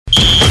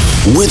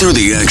Whether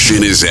the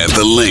action is at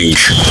the link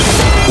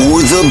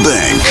or the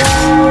bank,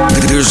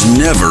 there's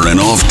never an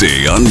off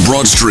day on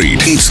Broad Street.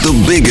 It's the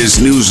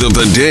biggest news of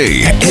the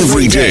day,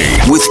 every day,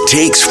 with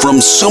takes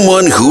from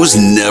someone who's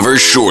never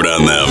short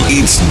on them.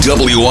 It's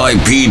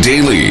WIP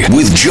Daily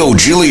with Joe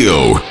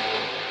Giglio.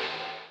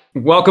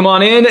 Welcome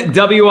on in,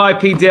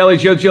 WIP Daily.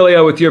 Joe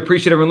Giglio with you.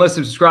 Appreciate everyone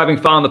listening, subscribing,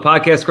 following the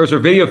podcast. Of course, our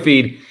video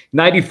feed,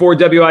 94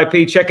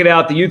 WIP. Check it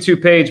out, the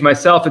YouTube page,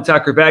 myself and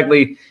Tucker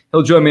Bagley.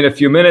 He'll join me in a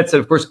few minutes.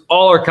 And, of course,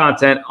 all our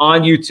content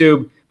on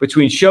YouTube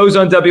between shows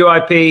on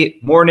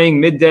WIP, morning,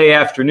 midday,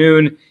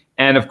 afternoon,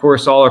 and, of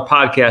course, all our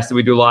podcasts that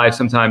we do live,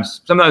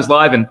 sometimes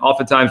live and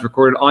oftentimes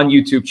recorded on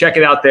YouTube. Check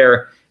it out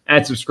there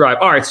and subscribe.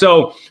 All right,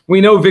 so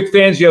we know Vic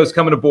Fangio is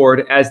coming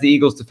aboard as the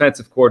Eagles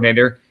defensive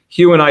coordinator.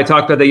 Hugh and I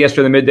talked about that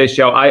yesterday in the midday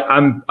show.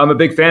 I'm a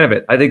big fan of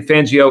it. I think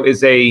Fangio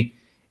is a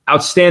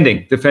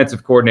outstanding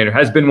defensive coordinator,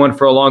 has been one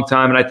for a long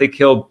time, and I think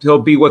he'll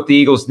be what the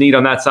Eagles need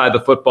on that side of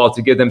the football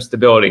to give them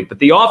stability. But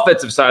the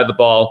offensive side of the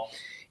ball,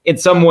 in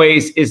some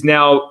ways, is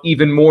now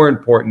even more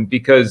important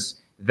because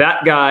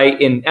that guy,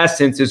 in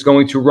essence, is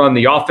going to run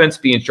the offense,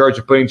 be in charge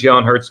of putting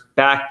Jalen Hurts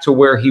back to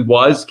where he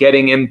was,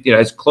 getting him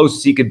as close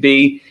as he could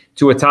be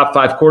to a top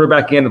 5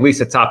 quarterback again, at least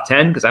a top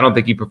 10, because I don't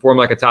think he performed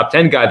like a top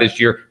 10 guy this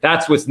year.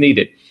 That's what's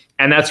needed.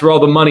 And that's where all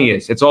the money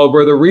is. It's all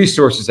where the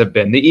resources have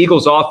been. The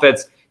Eagles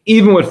offense,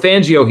 even with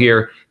Fangio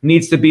here,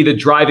 needs to be the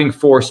driving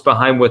force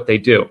behind what they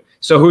do.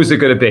 So who's it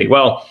going to be?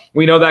 Well,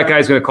 we know that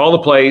guy's going to call the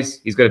plays.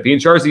 He's going to be in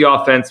charge of the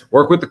offense,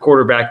 work with the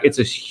quarterback. It's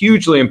a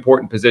hugely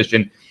important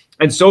position.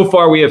 And so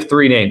far we have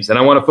 3 names, and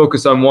I want to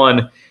focus on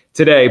one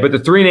today. But the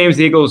 3 names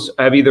the Eagles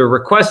have either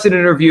requested an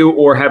interview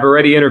or have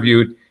already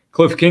interviewed: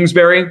 Kliff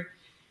Kingsbury,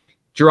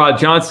 Gerard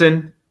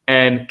Johnson,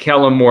 and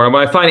Kellen Moore. And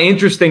what I find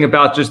interesting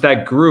about just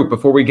that group,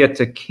 before we get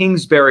to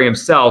Kingsbury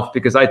himself,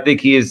 because I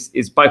think he is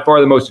by far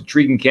the most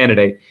intriguing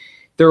candidate,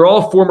 they're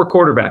all former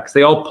quarterbacks.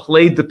 They all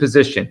played the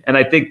position. And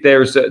I think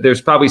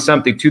there's probably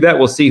something to that.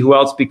 We'll see who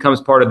else becomes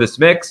part of this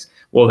mix.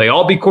 Will they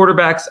all be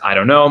quarterbacks? I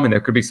don't know. I mean,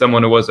 there could be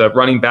someone who was a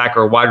running back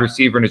or a wide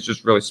receiver and is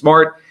just really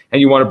smart,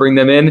 and you want to bring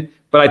them in.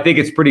 But I think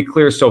it's pretty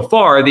clear so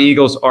far the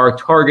Eagles are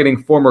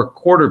targeting former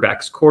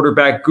quarterbacks,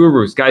 quarterback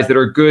gurus, guys that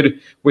are good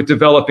with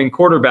developing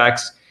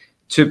quarterbacks,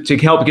 to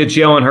help get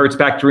Jalen Hurts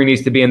back to where he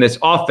needs to be in this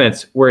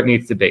offense where it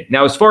needs to be.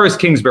 Now, as far as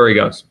Kingsbury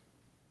goes,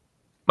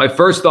 my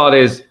first thought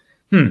is,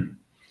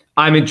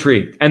 I'm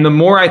intrigued. And the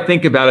more I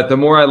think about it, the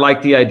more I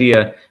like the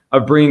idea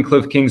of bringing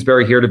Kliff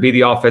Kingsbury here to be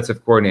the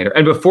offensive coordinator.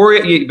 And before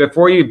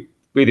you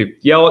either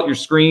yell at your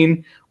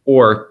screen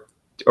or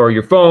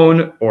your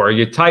phone, or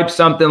you type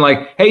something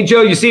like, "Hey,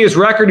 Joe, you see his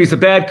record? He's a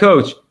bad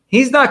coach."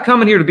 He's not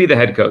coming here to be the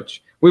head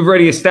coach. We've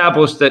already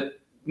established that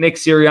Nick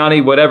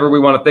Sirianni, whatever we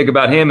want to think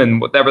about him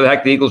and whatever the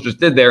heck the Eagles just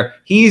did there,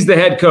 he's the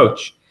head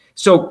coach.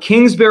 So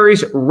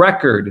Kingsbury's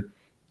record,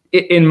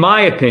 in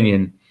my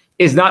opinion,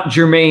 is not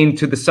germane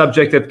to the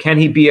subject of can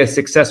he be a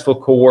successful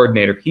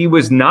coordinator. He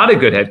was not a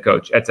good head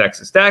coach at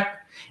Texas Tech,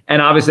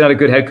 and obviously not a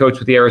good head coach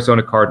with the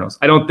Arizona Cardinals.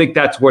 I don't think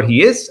that's what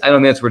he is. I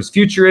don't think that's what his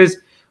future is.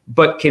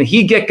 But can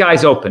he get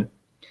guys open?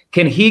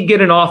 Can he get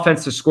an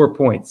offense to score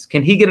points?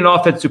 Can he get an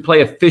offense to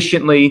play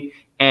efficiently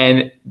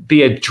and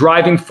be a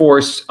driving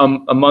force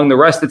among the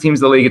rest of the teams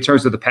of the league in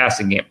terms of the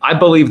passing game? I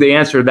believe the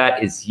answer to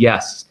that is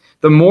yes.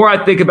 The more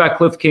I think about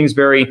Kliff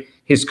Kingsbury,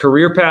 his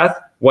career path,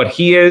 what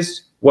he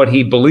is, what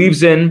he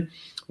believes in,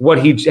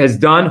 what he has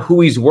done, who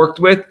he's worked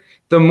with,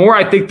 the more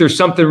I think there's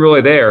something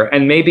really there.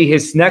 And maybe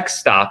his next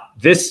stop,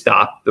 this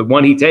stop, the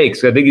one he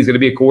takes, I think he's going to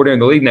be a coordinator in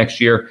the league next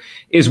year,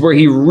 is where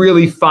he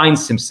really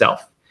finds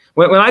himself.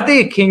 When I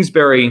think of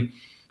Kingsbury,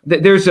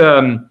 there's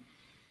a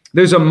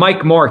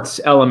Mike Martz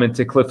element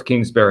to Kliff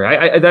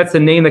Kingsbury. That's the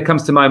name that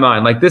comes to my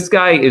mind. Like, this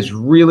guy is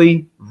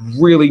really,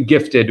 really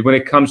gifted when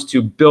it comes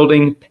to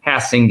building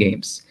passing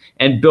games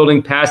and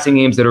building passing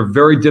games that are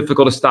very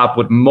difficult to stop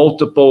with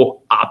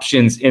multiple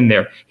options in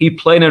there. He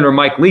played under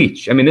Mike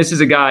Leach. I mean, this is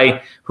a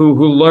guy who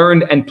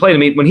learned and played. I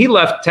mean, when he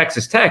left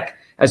Texas Tech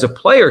as a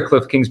player,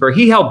 Kliff Kingsbury,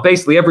 he held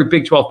basically every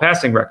Big 12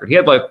 passing record. He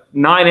had like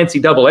 9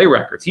 NCAA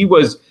records. He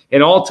was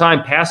an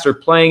all-time passer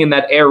playing in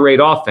that air raid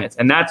offense,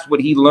 and that's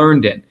what he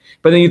learned in.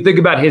 But then you think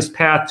about his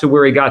path to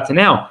where he got to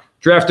now.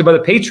 Drafted by the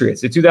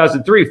Patriots in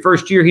 2003,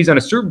 first year he's on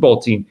a Super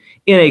Bowl team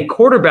in a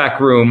quarterback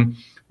room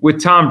with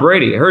Tom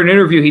Brady. I heard an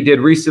interview he did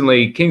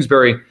recently,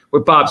 Kingsbury,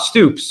 with Bob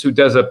Stoops, who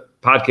does a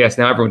podcast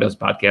now. Everyone does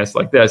podcasts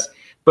like this.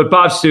 But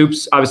Bob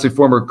Stoops, obviously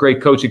former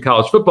great coach in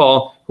college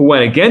football, who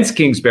went against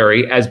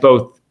Kingsbury as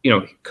both,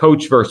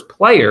 coach versus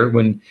player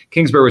when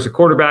Kingsbury was a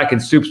quarterback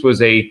and Stoops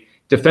was a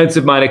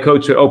defensive-minded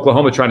coach at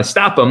Oklahoma trying to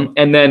stop him.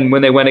 And then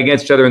when they went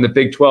against each other in the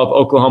Big 12,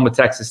 Oklahoma,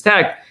 Texas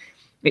Tech,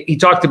 he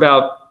talked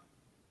about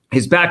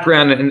his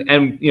background.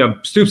 And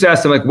Stoops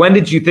asked him, like, when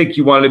did you think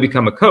you wanted to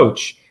become a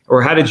coach?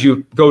 Or how did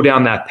you go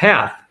down that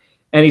path?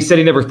 And he said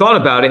he never thought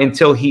about it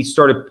until he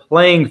started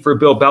playing for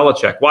Bill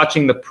Belichick,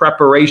 watching the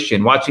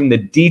preparation, watching the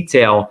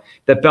detail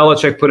that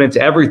Belichick put into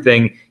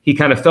everything. He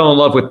kind of fell in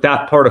love with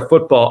that part of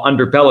football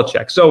under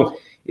Belichick. So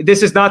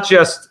this is not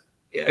just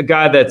a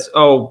guy that's,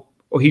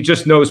 he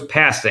just knows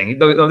passing.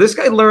 No, this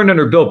guy learned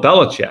under Bill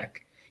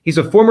Belichick. He's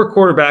a former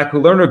quarterback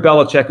who learned with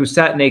Belichick, who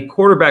sat in a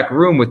quarterback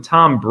room with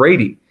Tom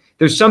Brady.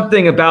 There's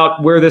something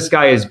about where this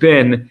guy has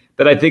been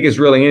that I think is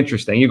really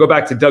interesting. You go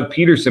back to Doug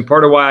Peterson,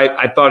 part of why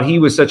I thought he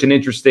was such an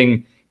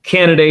interesting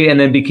candidate and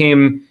then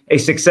became a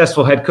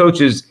successful head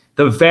coach is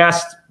the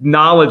vast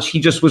knowledge he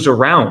just was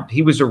around.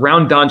 He was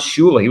around Don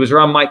Shula. He was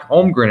around Mike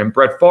Holmgren and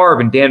Brett Favre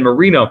and Dan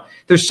Marino.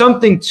 There's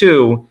something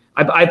to,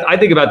 I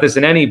think about this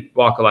in any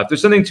walk of life.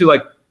 There's something to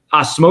like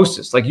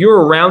osmosis. Like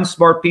you're around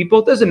smart people.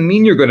 It doesn't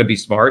mean you're going to be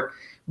smart,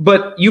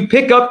 but you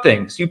pick up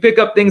things. You pick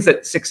up things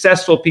that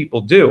successful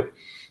people do.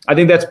 I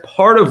think that's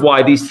part of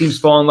why these teams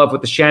fall in love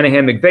with the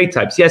Shanahan-McVay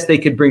types. Yes, they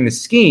could bring the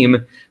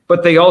scheme,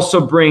 but they also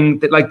bring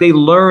that, like they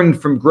learn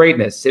from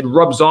greatness. It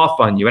rubs off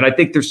on you. And I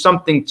think there's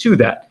something to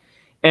that.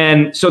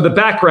 And so the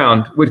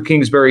background with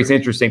Kingsbury is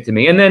interesting to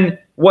me. And then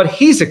what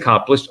he's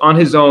accomplished on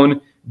his own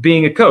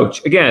being a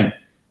coach. Again,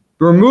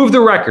 remove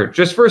the record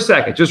just for a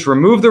second. Just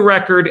remove the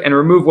record and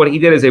remove what he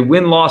did as a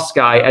win-loss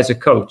guy as a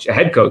coach, a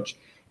head coach.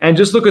 And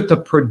just look at the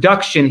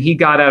production he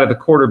got out of the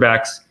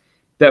quarterbacks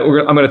that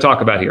I'm going to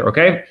talk about here,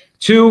 okay?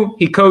 2,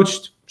 he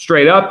coached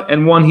straight up,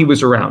 and 1, he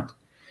was around.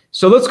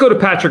 So let's go to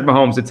Patrick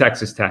Mahomes at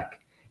Texas Tech.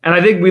 And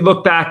I think we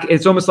look back,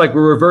 it's almost like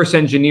we're reverse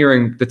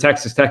engineering the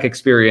Texas Tech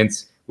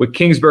experience with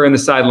Kingsbury on the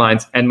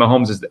sidelines and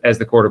Mahomes as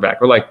the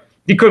quarterback. We're like,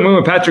 he couldn't win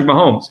with Patrick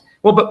Mahomes.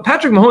 Well, but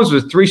Patrick Mahomes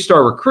was a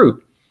 3-star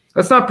recruit.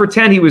 Let's not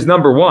pretend he was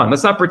number 1.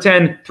 Let's not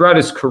pretend throughout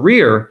his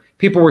career,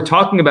 people were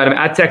talking about him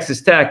at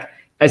Texas Tech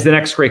as the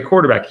next great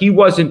quarterback. He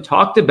wasn't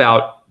talked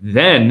about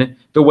then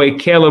the way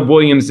Caleb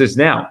Williams is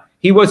now.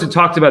 He wasn't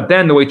talked about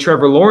then the way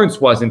Trevor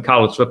Lawrence was in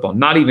college football.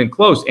 Not even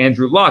close.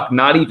 Andrew Luck,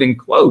 not even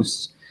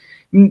close.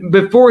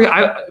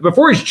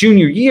 Before his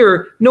junior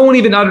year, no one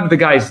even uttered the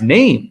guy's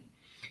name.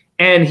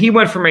 And he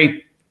went from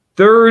a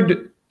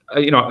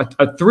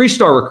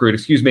 3-star recruit,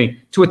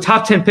 to a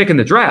top 10 pick in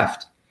the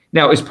draft.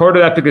 Now, is part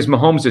of that because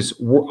Mahomes is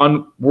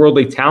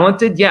unworldly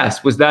talented?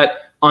 Yes. Was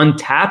that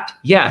untapped?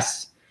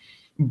 Yes.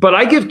 But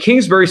I give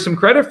Kingsbury some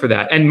credit for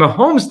that. And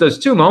Mahomes does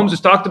too. Mahomes has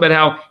talked about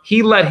how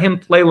he let him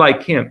play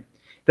like him,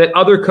 that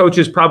other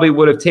coaches probably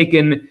would have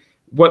taken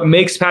what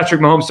makes Patrick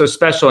Mahomes so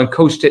special and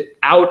coached it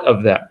out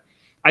of them.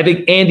 I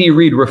think Andy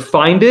Reid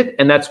refined it,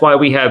 and that's why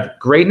we have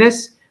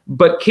greatness.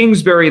 But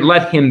Kingsbury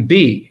let him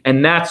be,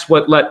 and that's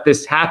what let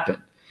this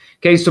happen.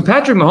 Okay, so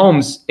Patrick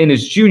Mahomes in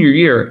his junior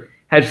year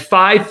had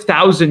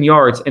 5,000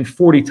 yards and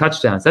 40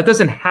 touchdowns. That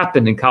doesn't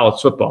happen in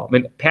college football. I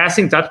mean,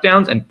 passing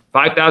touchdowns and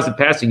 5,000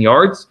 passing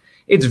yards,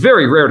 it's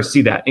very rare to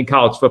see that in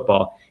college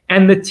football.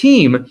 And the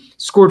team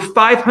scored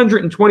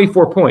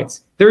 524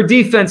 points. Their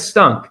defense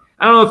stunk.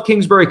 I don't know if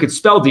Kingsbury could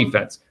spell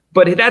defense,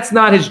 but that's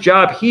not his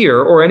job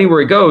here or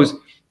anywhere he goes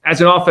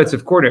as an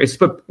offensive coordinator. It's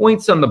to put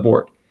points on the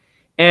board.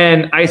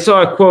 And I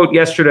saw a quote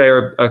yesterday,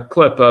 or a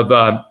clip of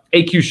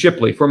A.Q.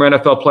 Shipley, former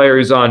NFL player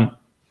who's on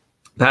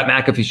Pat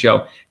McAfee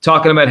show,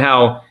 talking about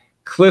how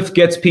Kliff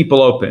gets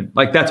people open.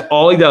 Like that's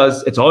all he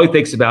does. It's all he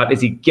thinks about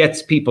is he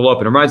gets people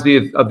open. It reminds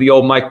me of the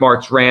old Mike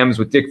Martz Rams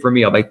with Dick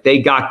Vermeil. Like they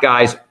got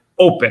guys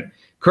open.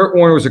 Kurt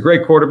Warner was a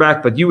great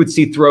quarterback, but you would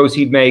see throws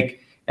he'd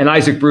make, and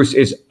Isaac Bruce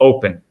is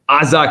open.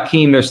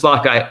 Azakim, their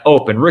slot guy,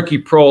 open.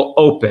 Ricky Prohl,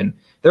 open.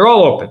 They're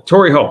all open.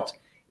 Torrey Holt.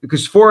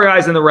 Because 4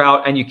 guys in the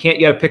route, and you can't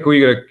yet pick who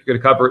you're going to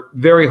cover.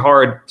 Very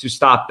hard to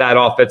stop that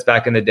offense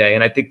back in the day.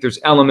 And I think there's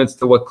elements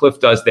to what Kliff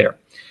does there.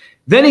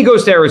 Then he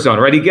goes to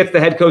Arizona, right? He gets the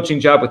head coaching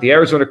job with the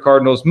Arizona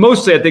Cardinals,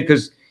 mostly I think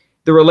because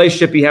the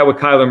relationship he had with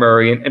Kyler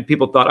Murray, and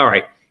people thought, all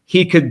right,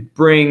 he could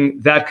bring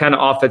that kind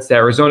of offense to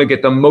Arizona,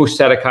 get the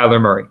most out of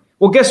Kyler Murray.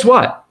 Well, guess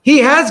what? He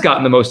has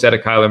gotten the most out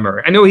of Kyler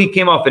Murray. I know he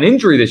came off an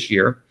injury this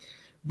year,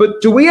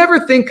 but do we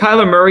ever think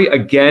Kyler Murray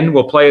again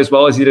will play as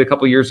well as he did a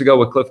couple years ago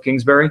with Kliff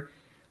Kingsbury?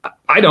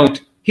 I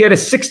don't. He had a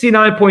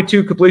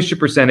 69.2 completion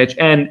percentage,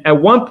 and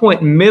at one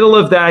point, middle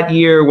of that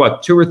year,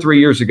 2 or 3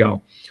 years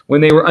ago,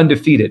 when they were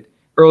undefeated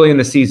early in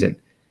the season,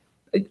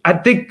 I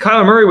think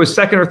Kyler Murray was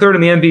second or third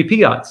in the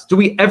MVP odds. Do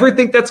we ever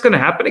think that's going to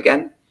happen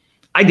again?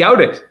 I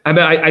doubt it. I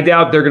mean, I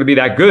doubt they're going to be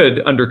that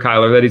good under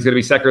Kyler, that he's going to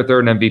be second or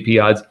third in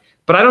MVP odds.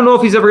 But I don't know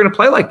if he's ever going to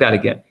play like that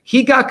again.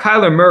 He got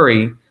Kyler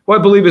Murray, who I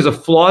believe is a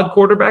flawed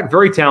quarterback,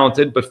 very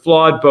talented, but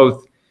flawed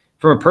both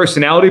from a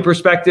personality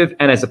perspective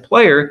and as a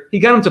player. He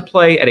got him to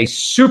play at a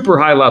super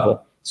high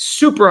level.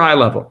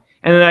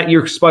 And then that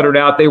year sputtered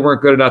out. They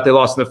weren't good enough. They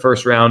lost in the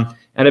first round.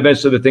 And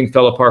eventually the thing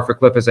fell apart for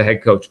Kliff as a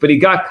head coach. But he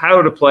got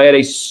Kyler to play at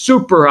a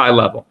super high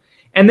level.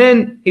 And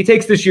then he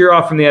takes this year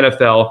off from the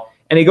NFL,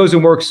 and he goes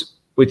and works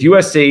with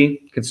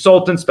USC,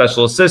 consultant,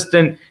 special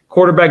assistant,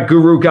 quarterback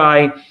guru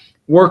guy,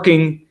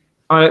 working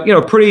on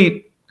a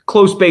pretty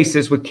close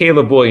basis with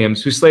Caleb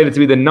Williams, who's slated to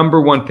be the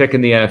number 1 pick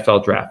in the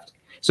NFL draft.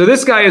 So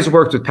this guy has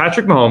worked with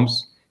Patrick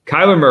Mahomes,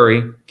 Kyler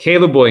Murray,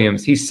 Caleb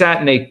Williams. He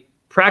sat in a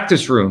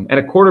practice room and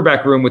a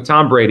quarterback room with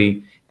Tom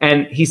Brady.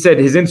 And he said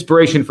his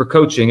inspiration for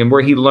coaching and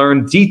where he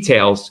learned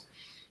details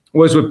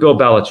was with Bill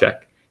Belichick.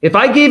 If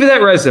I gave you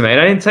that resume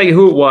and I didn't tell you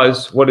who it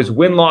was, what his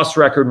win-loss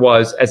record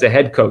was as a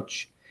head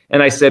coach,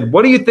 and I said,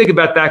 what do you think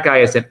about that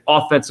guy as an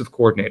offensive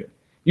coordinator?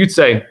 You'd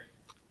say,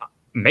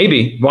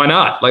 maybe, why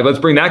not? Like, let's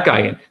bring that guy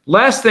in.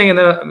 Last thing, and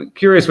then I'm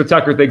curious what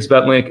Tucker thinks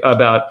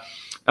about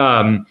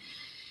him,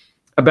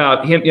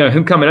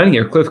 him coming in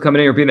here, Kliff coming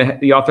in here, being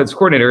the offense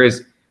coordinator.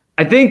 Is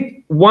I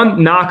think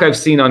one knock I've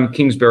seen on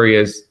Kingsbury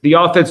is the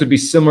offense would be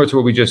similar to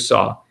what we just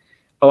saw.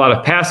 A lot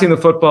of passing the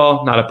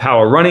football, not a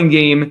power running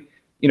game.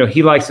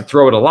 He likes to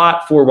throw it a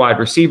lot, 4 wide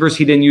receivers.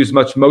 He didn't use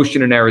much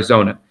motion in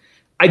Arizona.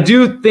 I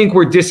do think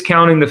we're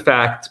discounting the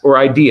fact or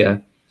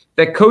idea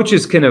that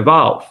coaches can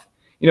evolve.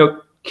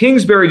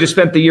 Kingsbury just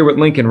spent the year with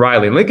Lincoln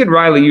Riley. Lincoln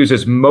Riley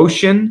uses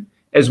motion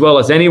as well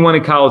as anyone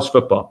in college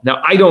football.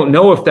 Now, I don't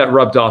know if that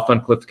rubbed off on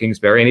Kliff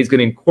Kingsbury, and he's going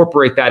to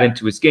incorporate that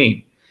into his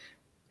game.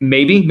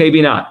 Maybe,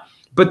 maybe not.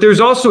 But there's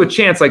also a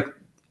chance,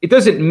 it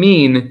doesn't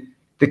mean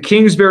the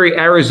Kingsbury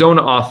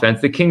Arizona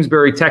offense, the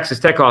Kingsbury Texas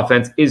Tech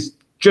offense is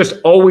just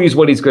always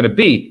what he's going to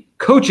be.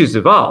 Coaches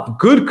evolve.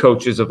 Good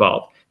coaches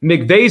evolve.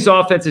 McVay's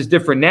offense is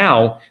different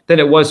now than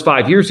it was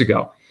 5 years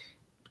ago.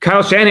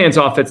 Kyle Shanahan's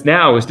offense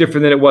now is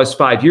different than it was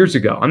 5 years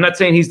ago. I'm not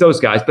saying he's those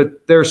guys,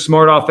 but they're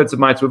smart offensive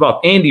minds to evolve.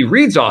 Andy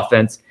Reid's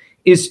offense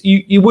is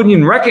you wouldn't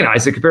even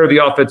recognize it compared to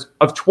the offense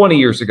of 20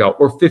 years ago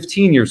or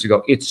 15 years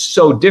ago. It's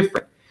so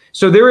different.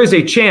 So there is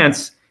a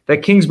chance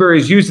that Kingsbury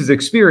has used his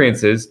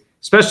experiences,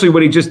 especially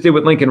what he just did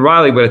with Lincoln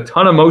Riley, with a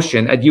ton of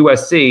motion at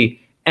USC,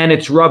 and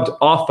it's rubbed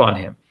off on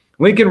him.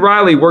 Lincoln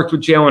Riley worked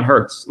with Jalen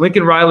Hurts.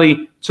 Lincoln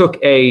Riley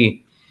took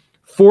a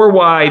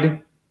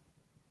 4-wide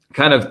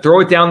kind of throw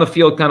it down the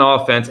field kind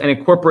of offense and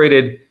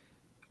incorporated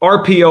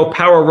RPO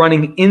power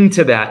running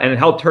into that, and it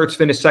helped Hurts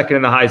finish second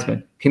in the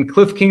Heisman. Can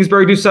Kliff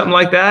Kingsbury do something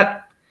like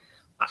that?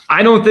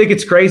 I don't think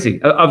it's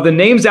crazy. Of the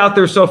names out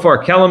there so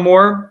far, Kellen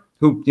Moore,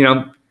 who,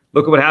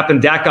 look at what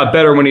happened. Dak got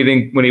better when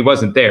he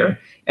wasn't there.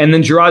 And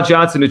then Gerard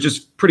Johnson is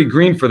just pretty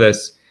green for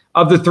this.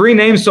 Of the 3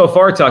 names so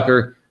far,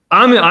 Tucker,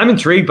 I'm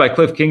intrigued by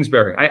Kliff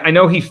Kingsbury. I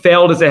know he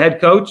failed as a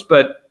head coach,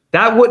 but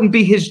that wouldn't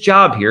be his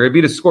job here. It'd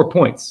be to score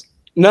points.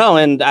 No,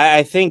 and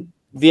I think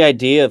the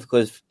idea of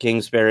Kliff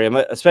Kingsbury,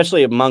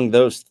 especially among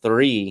those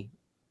 3,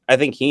 I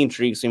think he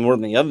intrigues me more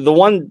than the other. The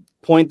one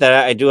point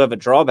that I do have a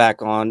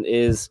drawback on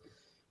is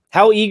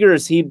how eager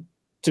is he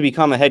to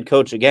become a head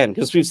coach again?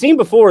 Because we've seen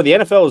before, the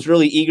NFL was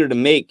really eager to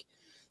make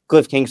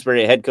Kliff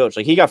Kingsbury a head coach.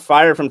 Like, he got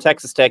fired from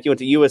Texas Tech. He went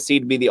to USC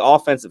to be the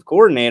offensive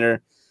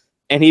coordinator,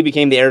 and he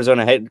became the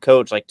Arizona head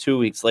coach 2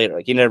 weeks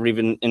later. He never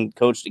even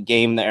coached a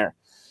game there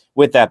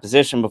with that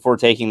position before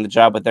taking the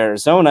job with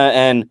Arizona.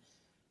 And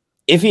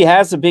if he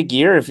has a big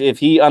year, if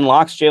he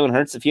unlocks Jalen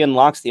Hurts, if he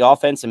unlocks the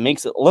offense and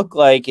makes it look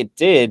like it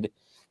did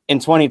in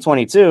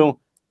 2022,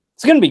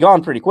 it's going to be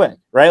gone pretty quick,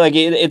 right?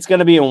 It's going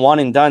to be a one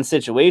and done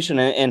situation.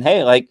 And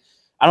hey,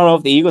 I don't know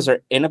if the Eagles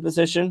are in a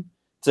position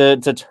to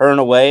turn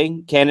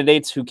away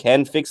candidates who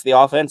can fix the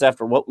offense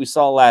after what we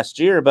saw last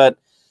year. But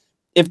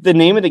if the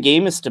name of the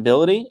game is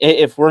stability,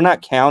 if we're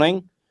not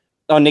counting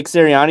on Nick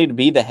Sirianni to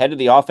be the head of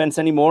the offense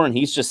anymore, and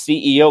he's just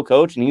CEO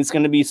coach, and he's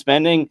going to be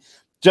spending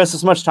just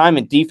as much time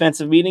in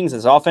defensive meetings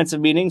as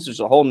offensive meetings, which is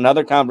a whole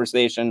nother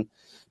conversation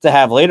to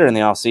have later in the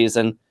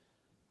offseason,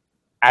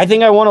 I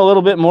think I want a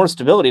little bit more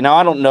stability. Now,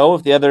 I don't know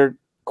if the other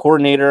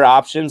coordinator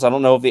options, I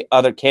don't know if the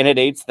other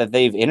candidates that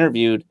they've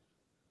interviewed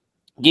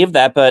give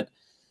that, but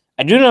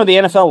I do know the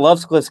NFL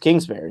loves Kliff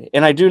Kingsbury,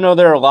 and I do know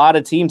there are a lot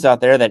of teams out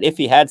there that if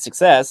he had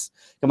success,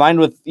 combined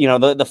with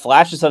the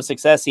flashes of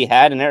success he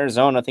had in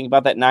Arizona, think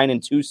about that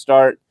 9-2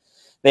 start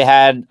they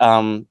had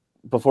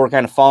before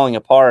kind of falling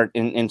apart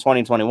in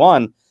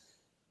 2021.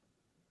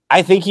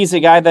 I think he's a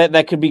guy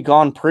that could be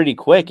gone pretty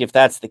quick if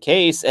that's the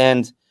case.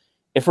 And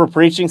if we're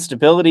preaching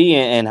stability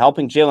and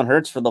helping Jalen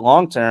Hurts for the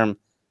long term,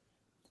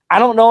 I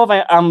don't know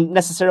if I'm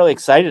necessarily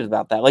excited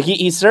about that.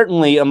 He's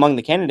certainly among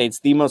the candidates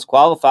the most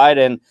qualified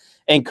and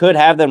could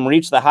have them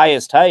reach the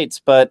highest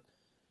heights. But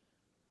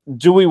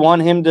do we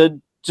want him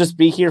to just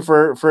be here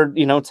for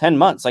 10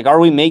 months? Are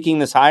we making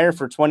this hire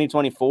for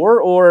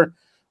 2024, or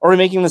are we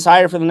making this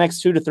hire for the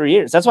next 2 to 3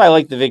 years? That's why I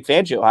like the Vic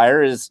Fangio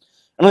hire. I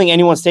don't think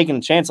anyone's taking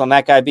a chance on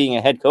that guy being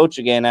a head coach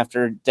again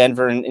after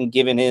Denver and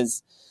given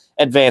his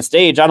advanced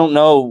age. I don't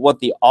know what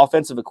the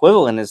offensive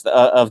equivalent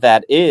of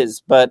that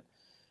is, but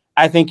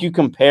I think you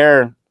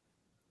compare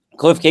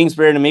Kliff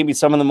Kingsbury to maybe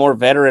some of the more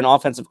veteran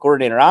offensive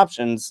coordinator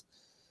options.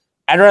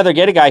 I'd rather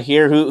get a guy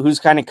here who's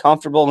kind of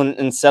comfortable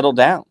and settled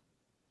down.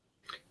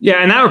 Yeah,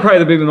 and that would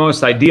probably be the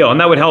most ideal, and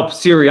that would help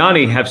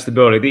Sirianni have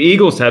stability. The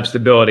Eagles have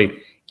stability.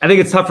 I think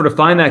it's tougher to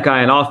find that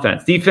guy in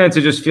offense. Defense,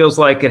 it just feels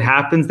like it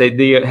happens.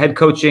 The head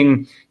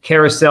coaching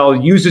carousel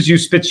uses you,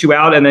 spits you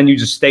out, and then you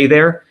just stay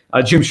there.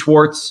 Jim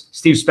Schwartz,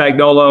 Steve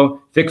Spagnuolo,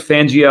 Vic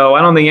Fangio.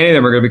 I don't think any of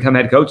them are going to become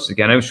head coaches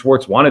again. I know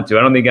Schwartz wanted to.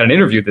 I don't think he got an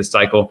interview this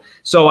cycle.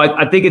 So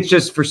I think it's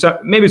just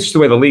maybe it's just the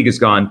way the league has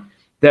gone,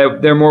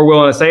 that they're more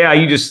willing to say,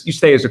 you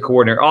stay as a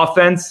coordinator.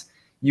 Offense,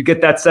 you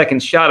get that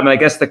second shot. I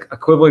guess the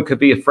equivalent could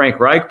be a Frank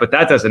Reich, but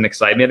that doesn't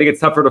excite me. I think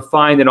it's tougher to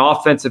find an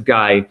offensive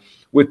guy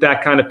with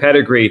that kind of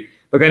pedigree.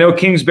 Look, I know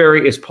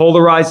Kingsbury is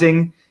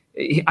polarizing.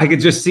 I could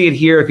just see it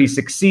here. If he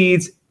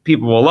succeeds,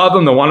 people will love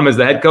him. They'll want him as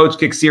the head coach,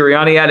 kick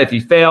Sirianni out. If he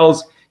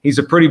fails, he's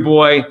a pretty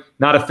boy,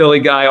 not a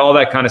Philly guy, all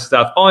that kind of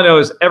stuff. All I know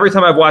is every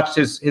time I've watched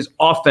his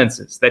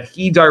offenses that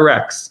he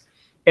directs,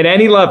 at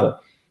any level,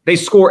 they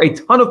score a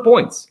ton of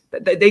points.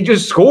 They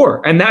just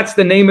score. And that's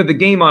the name of the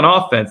game on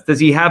offense. Does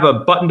he have a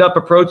buttoned up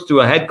approach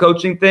to a head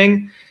coaching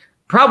thing?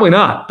 Probably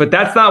not. But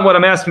that's not what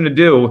I'm asking him to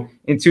do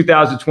in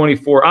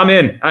 2024. I'm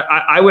in.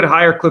 I would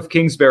hire Kliff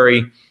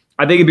Kingsbury.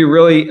 I think it'd be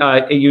really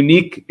a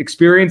unique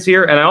experience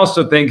here. And I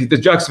also think the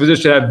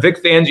juxtaposition of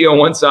Vic Fangio on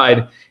one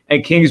side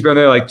and Kingsbury,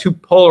 they're like two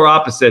polar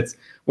opposites.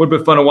 Would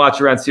be fun to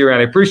watch around Sirianni.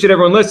 I appreciate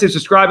everyone listening,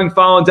 subscribing,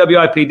 following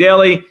WIP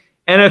Daily.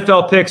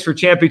 NFL picks for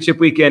championship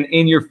weekend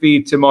in your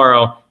feed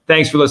tomorrow.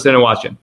 Thanks for listening and watching.